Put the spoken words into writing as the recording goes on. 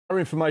Our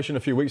information a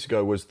few weeks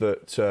ago was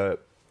that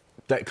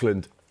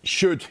Declan,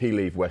 should he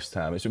leave West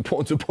Ham, it's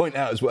important to point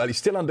out as well, he's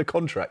still under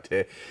contract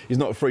here. He's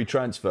not a free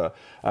transfer,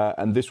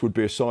 and this would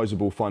be a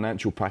sizable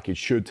financial package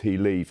should he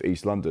leave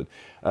East London.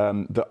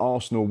 That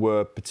Arsenal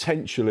were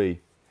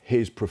potentially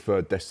his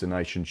preferred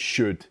destination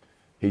should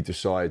he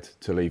decide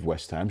to leave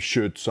West Ham,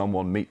 should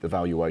someone meet the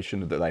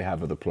valuation that they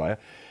have of the player.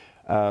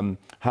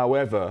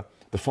 However,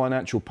 the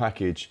financial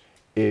package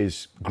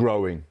is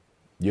growing.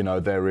 You know,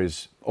 there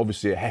is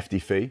obviously a hefty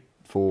fee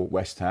for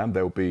West Ham.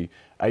 There'll be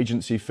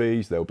agency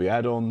fees, there'll be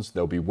add-ons,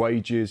 there'll be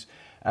wages.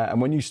 And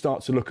when you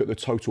start to look at the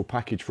total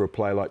package for a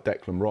player like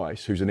Declan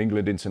Rice, who's an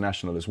England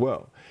international as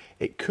well,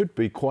 it could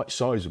be quite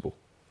sizable.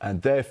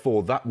 And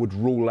therefore, that would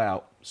rule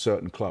out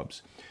certain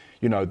clubs.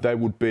 You know, there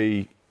would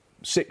be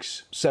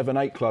 6, 7,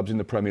 8 clubs in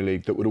the Premier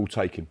League that would all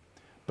take him.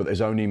 But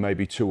there's only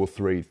maybe 2 or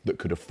 3 that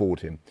could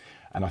afford him.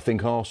 And I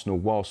think Arsenal,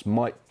 whilst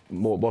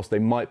they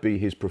might be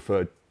his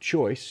preferred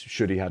choice,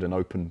 should he had an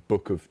open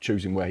book of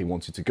choosing where he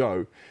wanted to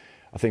go,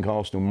 I think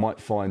Arsenal might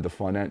find the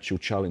financial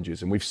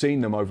challenges. And we've seen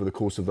them over the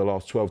course of the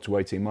last 12 to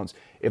 18 months.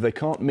 If they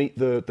can't meet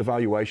the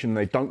valuation and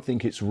they don't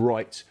think it's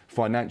right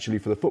financially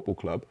for the football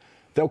club,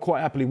 they'll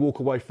quite happily walk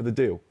away for the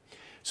deal.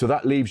 So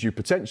that leaves you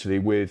potentially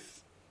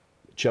with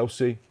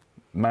Chelsea,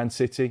 Man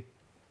City,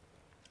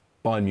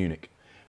 Bayern Munich.